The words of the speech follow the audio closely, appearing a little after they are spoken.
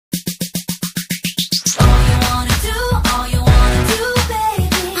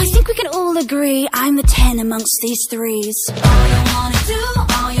degree, I'm the 10 amongst these threes. All you wanna do,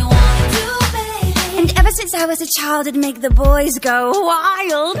 all you wanna do, baby. And ever since I was a child, it'd make the boys go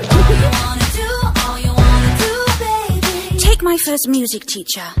wild. All you wanna do, all you wanna do, baby. Take my first music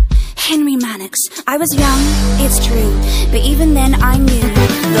teacher, Henry Mannix. I was young, it's true, but even then I knew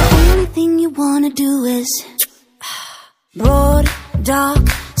the only thing you wanna do is broad, dark,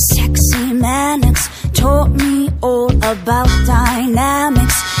 sexy Mannix taught me all about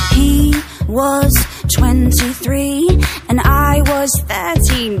dynamics. He was 23 and I was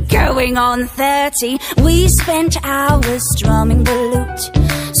 13, going on 30. We spent hours strumming the lute,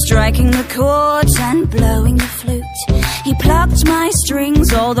 striking the chords and blowing the flute. He plucked my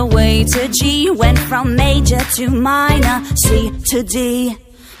strings all the way to G, went from major to minor, C to D.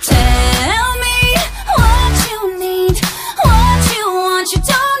 Tell me what you need, what you want, you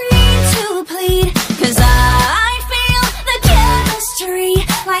don't need to plead. 'Cause I feel the chemistry,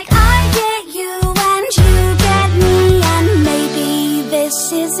 like I get you and you get me. And maybe this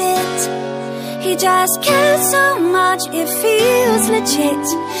is it. He just cares so much, it feels legit.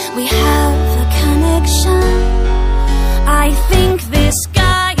 We have a connection. I think this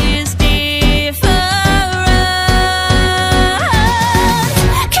guy is different.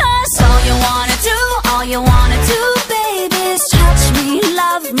 'Cause all you wanna do, all you wanna do, baby, is touch me,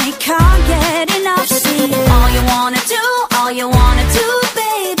 love me, can't get enough. See, all you wanna do, all you wanna do,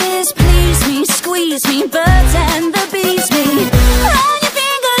 baby, is please me, squeeze me, birds and the bees me. Run your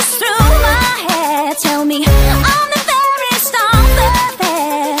fingers through my hair, tell me I'm the fairest of the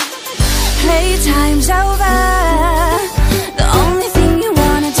fair. Playtime's over.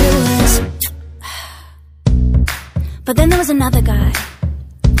 But then there was another guy,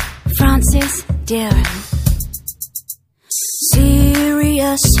 Francis Deering.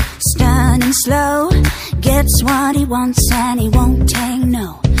 Serious, stern and slow, gets what he wants and he won't take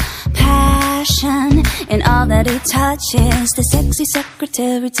no. Passion in all that he touches, the sexy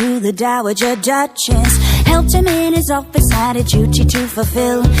secretary to the Dowager Duchess. Helped him in his office, had a duty to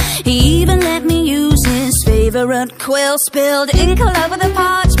fulfill. He even let me use his favorite quill. Spilled ink all over the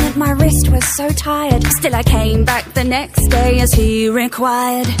parchment, my wrist was so tired. Still I came back the next day as he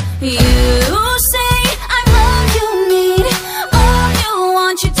required. You say I'm all you need, all you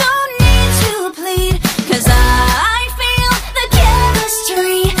want, you don't need to plead. 'Cause I feel the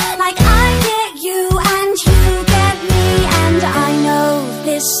chemistry, like I get you and you get me. And I know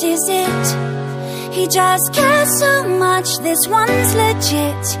this is it. He just cares so much, this one's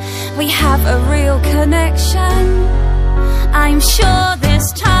legit. We have a real connection. I'm sure this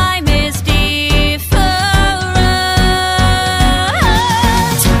time is different.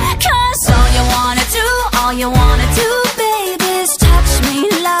 'Cause all you wanna do, all you wanna do, baby, is touch me,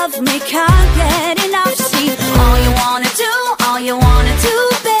 love me, can't get enough. See, all you wanna do, all you wanna do,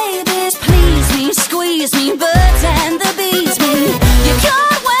 baby, is please me, squeeze me, birds and the bees me. You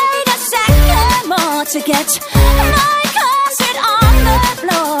can't wait a second more to get my corset on the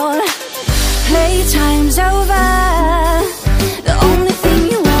floor. Playtime's over. The only thing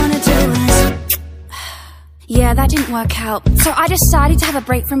you wanna do is yeah, that didn't work out. So I decided to have a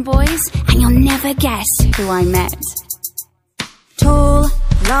break from boys, and you'll never guess who I met. Tall,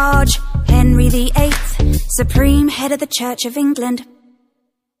 large, Henry VIII, supreme head of the Church of England.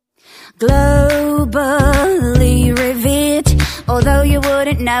 Globally revered, although you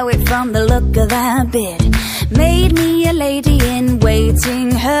wouldn't know it from the look of that beard. Made me a lady in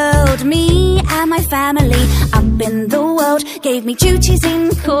waiting, hurled me and my family up in the world. Gave me duties in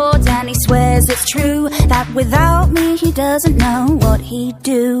court and he swears it's true that without me he doesn't know what he'd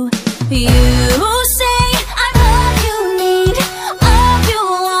do. You say I'm all you need, all you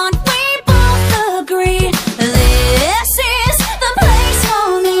want, we both agree. This is the place for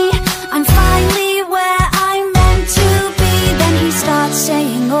me, I'm finally where I'm meant to be. Then he starts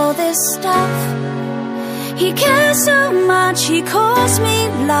saying all this stuff. He cares so much, he calls me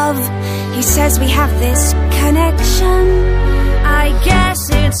love. He says we have this connection. I guess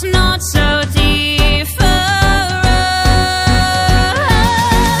it's not so different.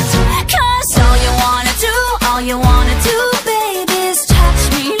 'Cause all you wanna do, all you wanna do, baby, is touch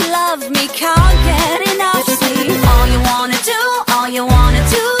me, love me, can't get enough. See, all you wanna do, all you wanna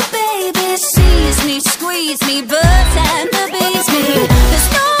do, baby, is seize me, squeeze me, birds and the bees me. There's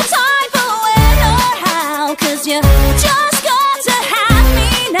no time for when or how, 'cause you just got to have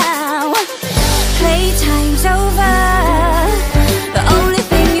me now. Playtime's over. The only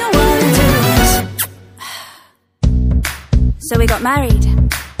thing you wanna do is so we got married.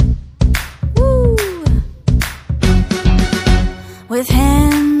 Woo! With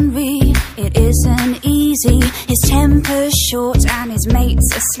him Henry, it isn't easy. His temper's short and his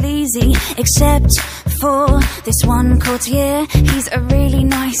mates are sleazy. Except for this one courtier, he's a really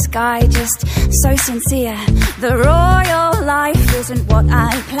nice guy, just so sincere. The royal life isn't what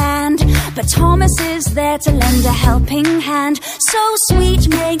I planned, but Thomas is there to lend a helping hand. So sweet,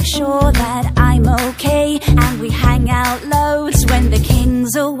 make sure that I'm okay, and we hang out loads when the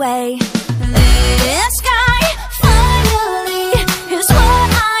king's away. This guy finally is what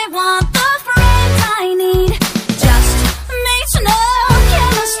I want, the friend I need. Just makes no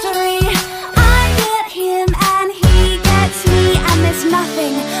chemistry. I get him and he gets me, and there's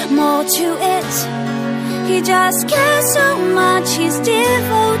nothing more to it. He just cares so much, he's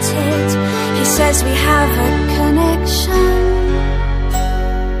devoted. He says we have a connection.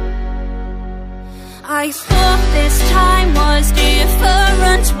 I thought this time was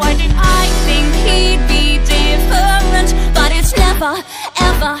different. Why did I think he'd be different? But it's never,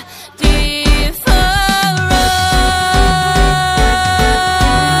 ever different.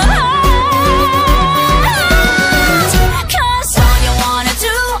 'Cause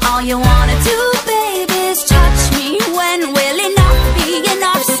all you wanna do, baby, is touch me. When will enough be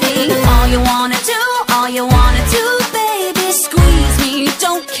enough? See, all you wanna do, baby, squeeze me.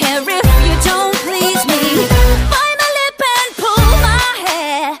 Don't care if you don't please me. Bite my lip and pull my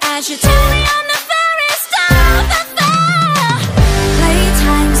hair as you tell